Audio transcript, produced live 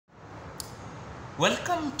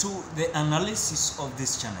Welcome to the analysis of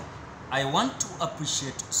this channel. I want to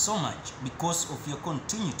appreciate so much because of your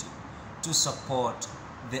continuity to support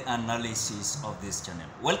the analysis of this channel.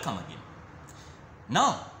 Welcome again.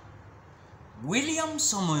 Now, William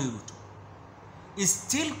Samoei Ruto is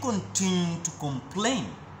still continuing to complain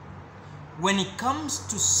when it comes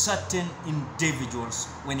to certain individuals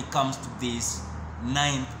when it comes to this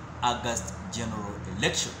 9th August general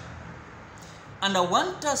election. And I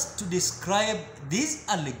want us to describe these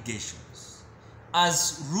allegations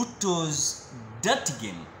as RUTO'S dirty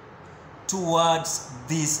game towards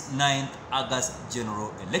this 9th August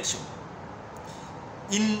general election.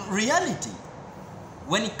 In reality,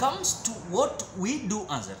 when it comes to what we do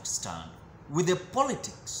understand with the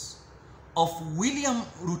politics of William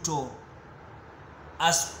Ruto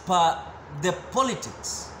as per the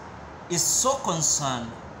politics is so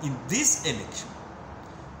concerned in this election,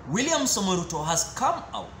 William Samoei Ruto has come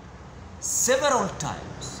out several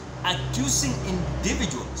times accusing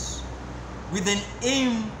individuals with an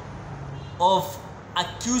aim of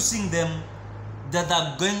accusing them that they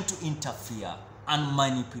are going to interfere and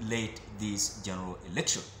manipulate this general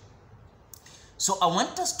election. So I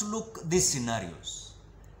want us to look at these scenarios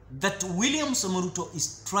that William Samoei Ruto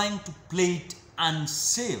is trying to play it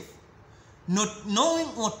unsafe, not knowing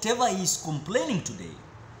whatever he is complaining today.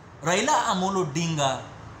 Raila Amolo Odinga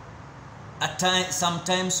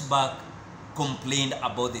sometimes back complained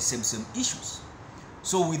about the same issues.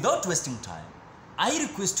 So without wasting time, I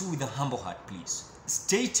request you with a humble heart, please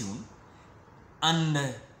stay tuned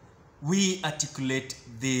and we articulate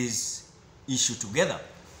this issue together.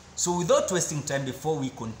 So without wasting time, before we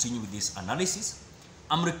continue with this analysis,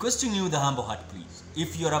 I'm requesting you with a humble heart, please.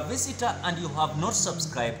 If you're a visitor and you have not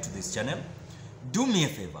subscribed to this channel, do me a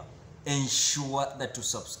favor, ensure that you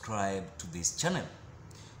subscribe to this channel.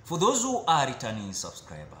 For those who are returning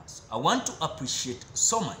subscribers, I want to appreciate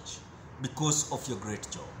so much because of your great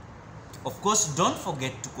job. Of course, don't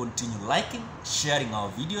forget to continue liking, sharing our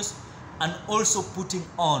videos, and also putting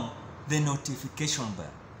on the notification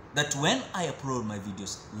bell that when I upload my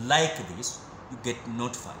videos like this, you get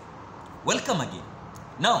notified. Welcome again.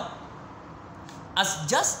 Now, as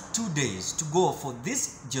just 2 days to go for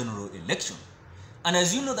this general election, and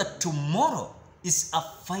as you know that tomorrow is a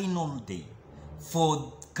final day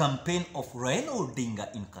for campaign of Raila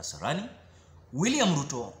Odinga in Kasarani, William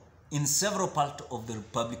Ruto in several parts of the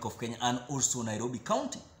Republic of Kenya and also Nairobi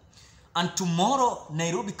County. And tomorrow,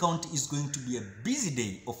 Nairobi County is going to be a busy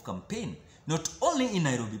day of campaign, not only in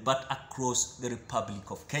Nairobi, but across the Republic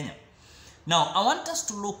of Kenya. Now, I want us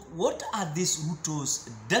to look what are these RUTO'S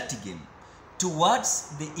dirty game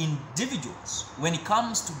towards the individuals when it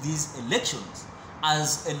comes to these elections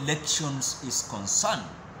as elections is concerned.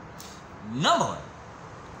 Number one,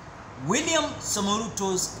 William Samoei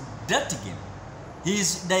Ruto's dirty game. He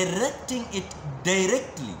is directing it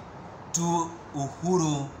directly to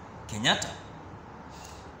Uhuru Kenyatta.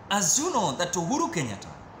 As you know that Uhuru Kenyatta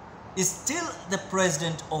is still the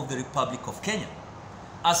president of the Republic of Kenya.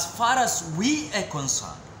 As far as we are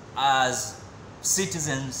concerned as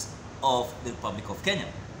citizens of the Republic of Kenya.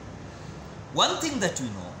 One thing that we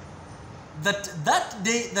know, that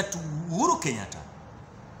day that Uhuru Kenyatta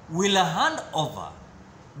will hand over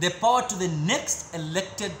the power to the next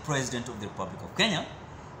elected president of the Republic of Kenya,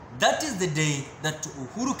 that is the day that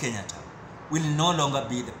Uhuru Kenyatta will no longer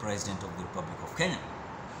be the president of the Republic of Kenya.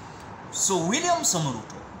 So William Samoei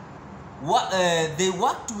Ruto, they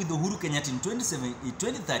worked with Uhuru Kenyatta in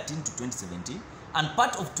 2013 to 2017 and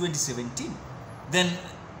part of 2017. Then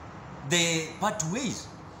they part ways.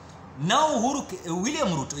 Now William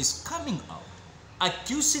Ruto is coming out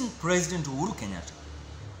accusing President Uhuru Kenyatta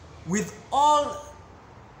with all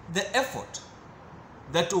the effort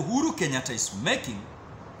that Uhuru Kenyatta is making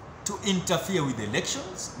to interfere with the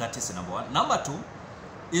elections. That is number one. Number two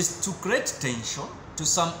is to create tension to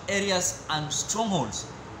some areas and strongholds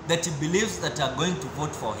that he believes that are going to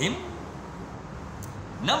vote for him.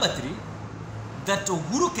 Number three, that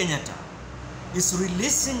Uhuru Kenyatta is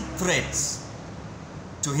releasing threats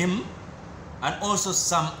to him and also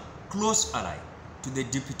some close ally to the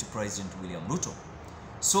Deputy President William Ruto.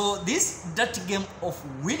 So this dirty game of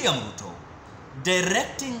William Ruto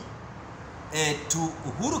directing to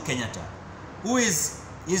Uhuru Kenyatta, who is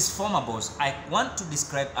his former boss. I want to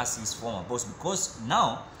describe as his former boss because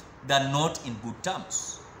now they're not in good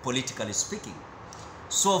terms, politically speaking.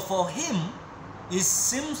 So for him, it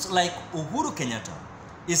seems like Uhuru Kenyatta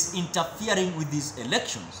is interfering with these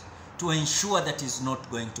elections to ensure that he's not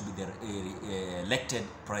going to be the elected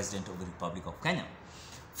president of the Republic of Kenya.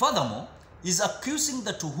 Furthermore, is accusing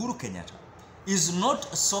that Uhuru Kenyatta is not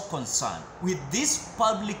so concerned with these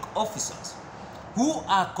public officers who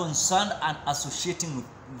are concerned and associating with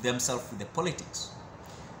themselves with the politics.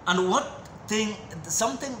 And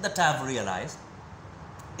something that I have realized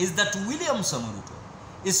is that William Samoei Ruto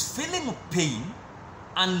is feeling pain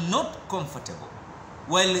and not comfortable,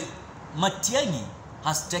 while Matiang'i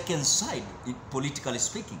has taken side, politically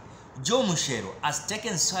speaking. Joe Mucheru has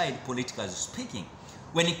taken side, politically speaking.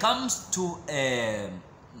 When it comes to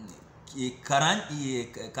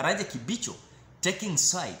Karanja Kibicho taking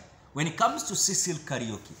side, when it comes to Cecil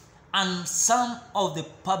Kariuki and some of the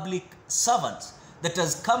public servants that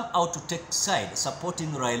has come out to take side supporting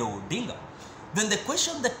Raila Odinga, then the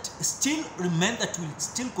question that still remains, that will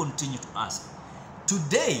still continue to ask,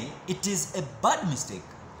 today it is a bad mistake,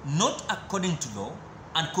 not according to law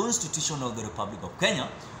and constitution of the Republic of Kenya,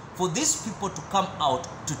 for these people to come out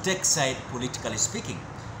to take side, politically speaking.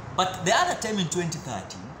 But the other time in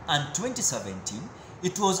 2013 and 2017,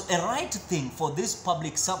 it was a right thing for these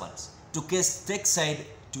public servants to take side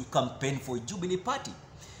to campaign for Jubilee Party.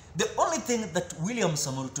 The only thing that William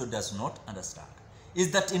Samoei Ruto does not understand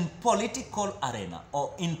is that in political arena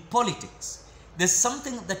or in politics, there's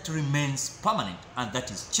something that remains permanent, and that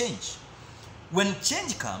is change. When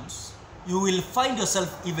change comes, you will find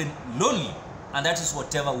yourself even lonely, and that is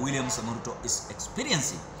whatever William Samoei Ruto is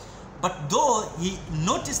experiencing. But though he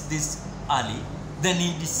noticed this early, then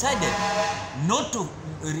he decided not to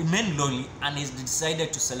remain lonely, and he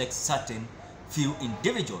decided to select certain few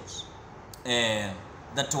individuals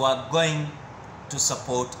that were going to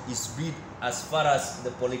support his bid as far as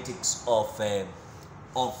the politics of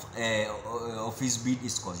his bid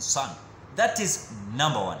is concerned. That is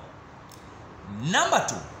number one. Number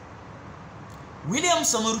two, William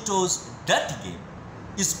Samoei Ruto's dirty game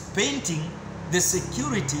is painting the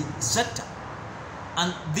security sector,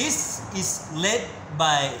 and this is led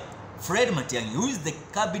by Fred Matiang'i, who is the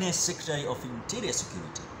Cabinet Secretary of Interior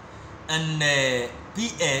Security, and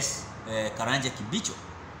PS Karanja Kibicho.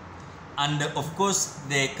 And of course,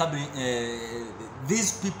 the cabinet,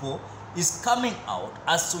 these people is coming out,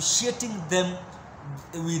 associating them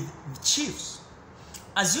with chiefs.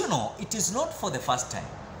 As you know, it is not for the first time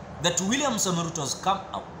that William Samoei Ruto has come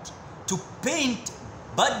out to paint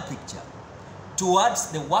bad picture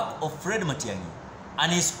towards the work of Fred Matiang'i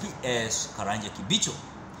and his PS Karanja Kibicho,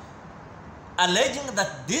 alleging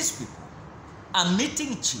that these people are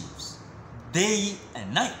meeting chiefs day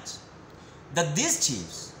and night, that these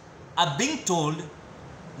chiefs are being told,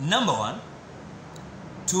 number one,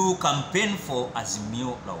 to campaign for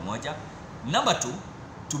Azimio la Umoja, number two,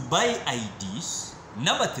 to buy IDs,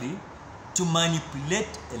 number three, to manipulate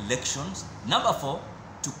elections, number four,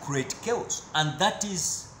 to create chaos. And that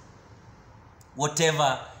is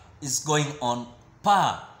whatever is going on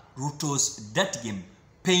per Ruto's dirty game,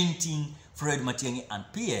 painting Fred Matiang'i and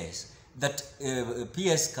PS, that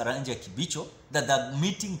PS Karanja Kibicho, that are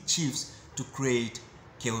meeting chiefs to create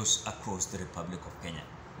chaos across the Republic of Kenya.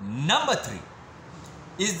 Number three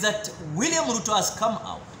is that William Ruto has come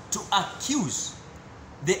out to accuse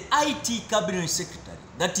the IT Cabinet Secretary,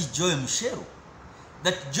 that is Joe Mucheru,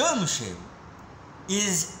 that Joe Mucheru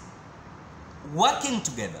is working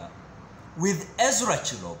together with Ezra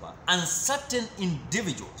Chiloba and certain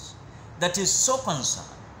individuals that is so concerned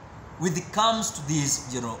when it comes to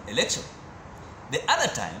this general election. The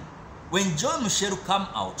other time, when Joe Mucheru come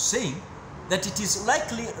out saying that it is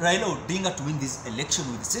likely Raila Odinga to win this election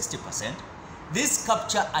with 60%, this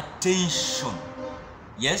capture attention,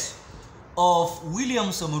 yes, of William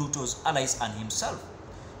Samoei Ruto's allies and himself.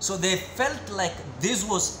 So they felt like this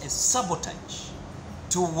was a sabotage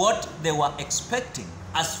to what they were expecting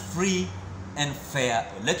as free and fair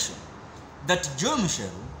election. That Joe Mucheru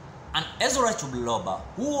and Ezra Chiloba,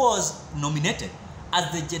 who was nominated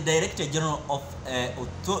as the Director General of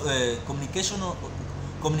Communication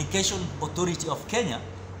Authority of Kenya,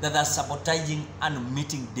 that are sabotaging and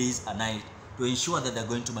meeting days and night to ensure that they're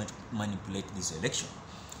going to manipulate this election.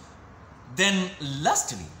 Then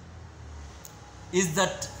lastly, is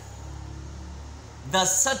that there are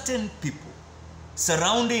certain people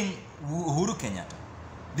surrounding Uhuru Kenyatta.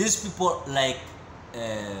 These people like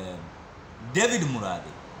David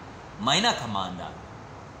Murade, Maina Kamanda,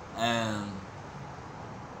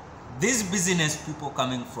 these business people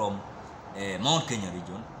coming from Mount Kenya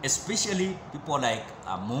region, especially people like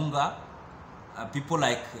Munga, people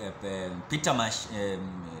like Peter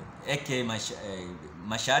A.K.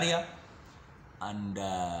 Masharia, and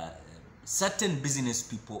certain business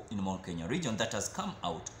people in Mount Kenya region that has come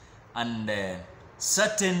out, and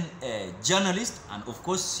certain journalists, and of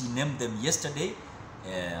course she named them yesterday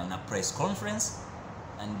on a press conference,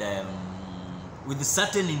 and with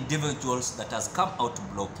certain individuals that has come out to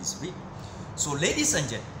block his bid. So ladies and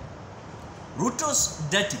gentlemen, Ruto's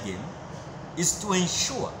dirty game is to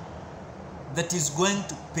ensure that he's going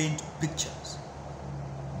to paint pictures,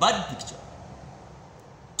 bad picture,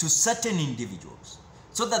 to certain individuals,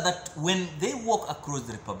 so that when they walk across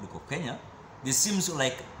the Republic of Kenya, it seems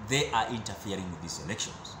like they are interfering with these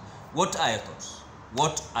elections. What are your thoughts?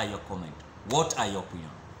 What are your comments? What are your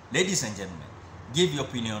opinions? Ladies and gentlemen, give your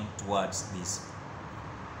opinion towards this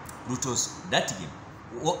Ruto's dirty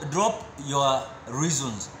game. Drop your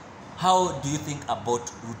reasons. How do you think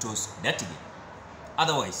about Ruto's dirty game?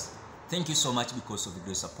 Otherwise, thank you so much because of the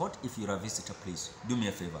great support. If you're a visitor, please do me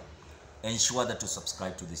a favor. Ensure that you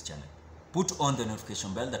subscribe to this channel. Put on the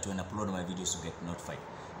notification bell that when I upload my videos you get notified.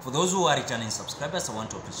 For those who are returning subscribers, I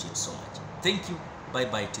want to appreciate so much. Thank you.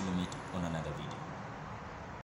 Bye-bye till we meet on another video.